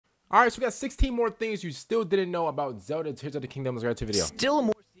All right, so we got 16 more things you still didn't know about Zelda Tears of the Kingdom. Let's go to the video. Still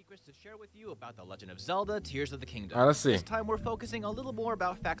more secrets to share with you about The Legend of Zelda Tears of the Kingdom. All right, let's see. This time we're focusing a little more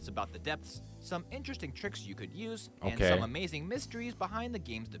about facts about the depths, some interesting tricks you could use, and some amazing mysteries behind the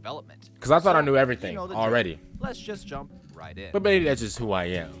game's development. Because I thought I knew everything already. Let's just jump right in. But maybe that's just who I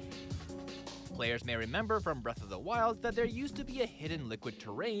am. Players may remember from Breath of the Wild that there used to be a hidden liquid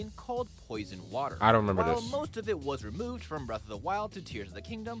terrain called poison water. I don't remember While this. most of it was removed from Breath of the Wild to Tears of the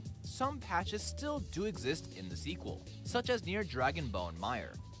Kingdom, some patches still do exist in the sequel, such as near Dragonbone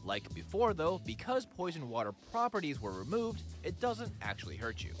Mire. Like before though, because poison water properties were removed, it doesn't actually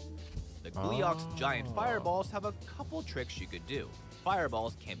hurt you. The Gleeok's giant fireballs have a couple tricks you could do.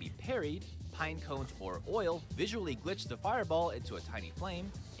 Fireballs can be parried, pine cones or oil visually glitch the fireball into a tiny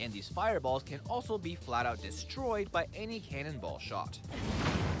flame, and these fireballs can also be flat out destroyed by any cannonball shot.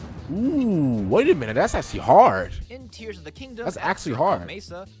 Ooh, wait a minute, that's actually hard. In Tears of the Kingdom, that's actually hard.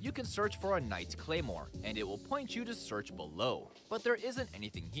 Mesa, you can search for a Knight's Claymore, and it will point you to search below. But there isn't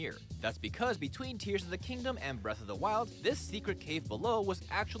anything here. That's because between Tears of the Kingdom and Breath of the Wild, this secret cave below was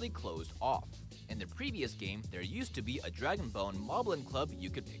actually closed off. In the previous game, there used to be a Dragonbone Moblin Club you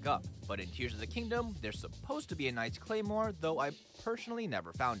could pick up, but in Tears of the Kingdom, there's supposed to be a Knight's Claymore, though I personally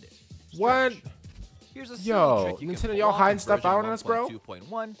never found it. What? Here's a Yo, Nintendo, y'all hiding stuff out on us, bro?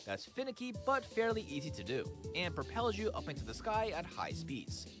 2.1 that's finicky but fairly easy to do, and propels you up into the sky at high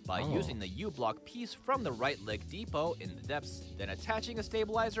speeds. By using the U-block piece from the right leg depot in the depths, then attaching a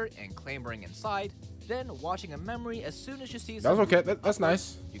stabilizer and clambering inside, then watching a memory as soon as you see something. That's okay, that's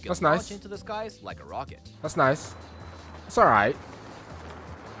nice. You can launch launch into the skies like a rocket. That's nice. It's alright.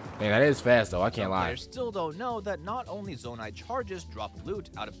 Man, that is fast though, I can't lie. Players still don't know that not only Zonai charges drop loot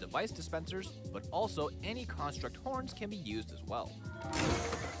out of device dispensers, but also any construct horns can be used as well.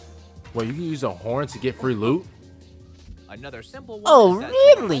 Well, you can use a horn to get free loot? Another simple one is that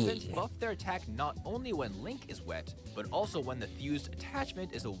really? weapons buff their attack not only when Link is wet, but also when the fused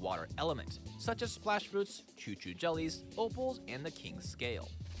attachment is a water element, such as splash fruits, choo-choo jellies, opals, and the King's Scale.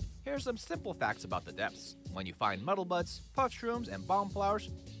 Here's some simple facts about the depths. When you find muddle buds, puff shrooms, and bomb flowers,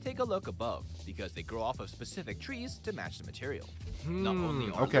 take a look above, because they grow off of specific trees to match the material. Not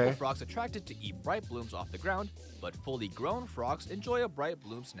only are little frogs attracted to eat bright blooms off the ground, but fully grown frogs enjoy a bright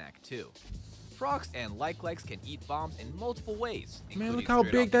bloom snack too. Frogs and like-likes can eat bombs in multiple ways. Man, look how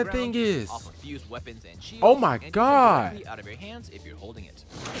big that thing is. Off of fused weapons and shields, oh my and god! Out of your hands if you're holding it.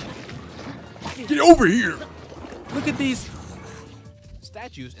 Get over here! Look at these.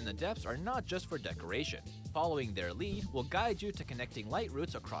 Statues in the depths are not just for decoration. Following their lead will guide you to connecting light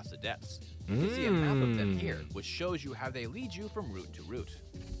routes across the depths. You can see a map of them here, which shows you how they lead you from route to route.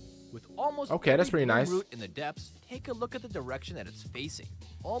 With almost that's pretty nice. route in the depths, take a look at the direction that it's facing.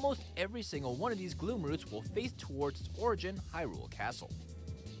 Almost every single one of these gloom routes will face towards its origin, Hyrule Castle.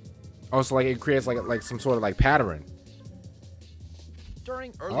 Oh, so like it creates like some sort of like pattern.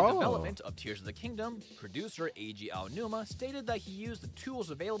 During early development of Tears of the Kingdom, producer Eiji Aonuma stated that he used the tools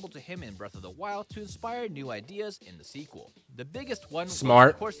available to him in Breath of the Wild to inspire new ideas in the sequel. The biggest one was,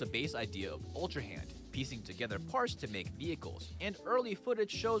 of course, the base idea of Ultra Hand, piecing together parts to make vehicles, and early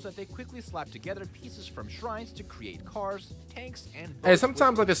footage shows that they quickly slapped together pieces from shrines to create cars, tanks, and boats. Hey,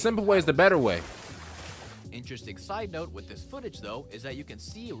 sometimes like the simple way is the better way. Interesting side note with this footage though is that you can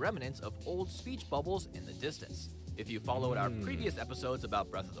see remnants of old speech bubbles in the distance. If you followed our previous episodes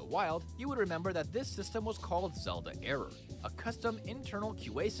about Breath of the Wild, you would remember that this system was called Zelda Error, a custom internal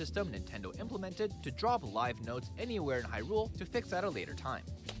QA system Nintendo implemented to drop live notes anywhere in Hyrule to fix at a later time.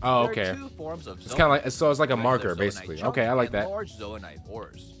 Oh, okay. There are two forms of it's kind of like, so it's like a marker basically. Okay, I like that. Large Zoanite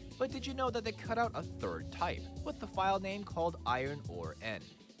ores. But did you know that they cut out a third type with the file name called Iron Ore N?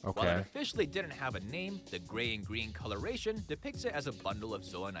 Okay. While it officially didn't have a name, the gray and green coloration depicts it as a bundle of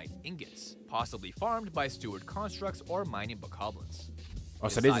zoanite ingots, possibly farmed by steward constructs or mining bokoblins. Oh,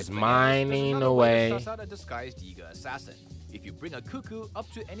 so this is mining away. Suss out a disguised Yiga assassin. If you bring a cuckoo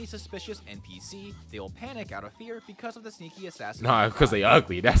up to any suspicious NPC, they will panic out of fear because of the sneaky assassin. Nah, because they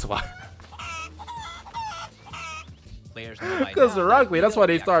ugly, that's why. Because they're ugly, that's why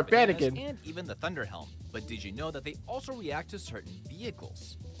they start panicking. And even the Thunder Helm. But did you know that they also react to certain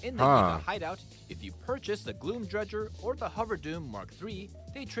vehicles? In the Yiga hideout, if you purchase the Gloom Dredger or the Hoverdoom Mark III,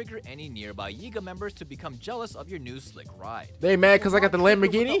 they trigger any nearby Yiga members to become jealous of your new slick ride. They mad because I got the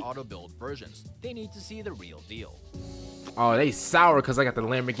Lamborghini? The auto-build versions. They need to see the real deal. Oh, they sour because I got the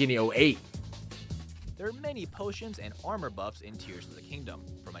Lamborghini 08. There are many potions and armor buffs in Tears of the Kingdom,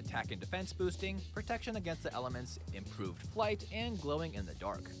 from attack and defense boosting, protection against the elements, improved flight, and glowing in the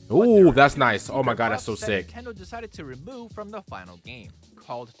dark. Ooh, that's nice. Oh my god, that's so sick. Nintendo decided to remove from the final game,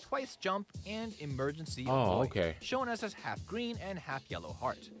 called Twice Jump and Emergency Oh, Avoid, okay. shown as half green and half yellow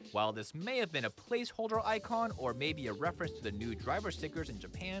heart. While this may have been a placeholder icon or maybe a reference to the new driver stickers in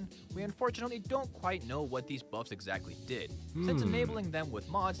Japan, we unfortunately don't quite know what these buffs exactly did, since enabling them with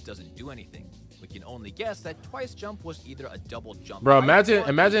mods doesn't do anything. We can only guess that Twice Jump was either a double jump. Bro,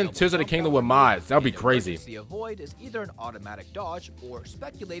 imagine Tears of the Kingdom with mods. That would be crazy. Emergency Avoid is either an automatic dodge or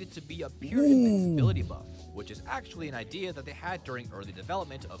speculated to be a pure invincibility buff, which is actually an idea that they had during early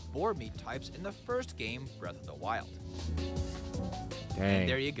development of boar meat types in the first game, Breath of the Wild. Dang. And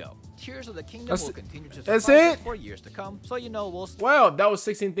there you go. Tears of the Kingdom will continue to that's surprise us it? for years to come, so you know we'll... Well, that was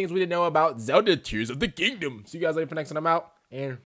 16 things we didn't know about Zelda Tears of the Kingdom. See you guys later for next time. I'm out. And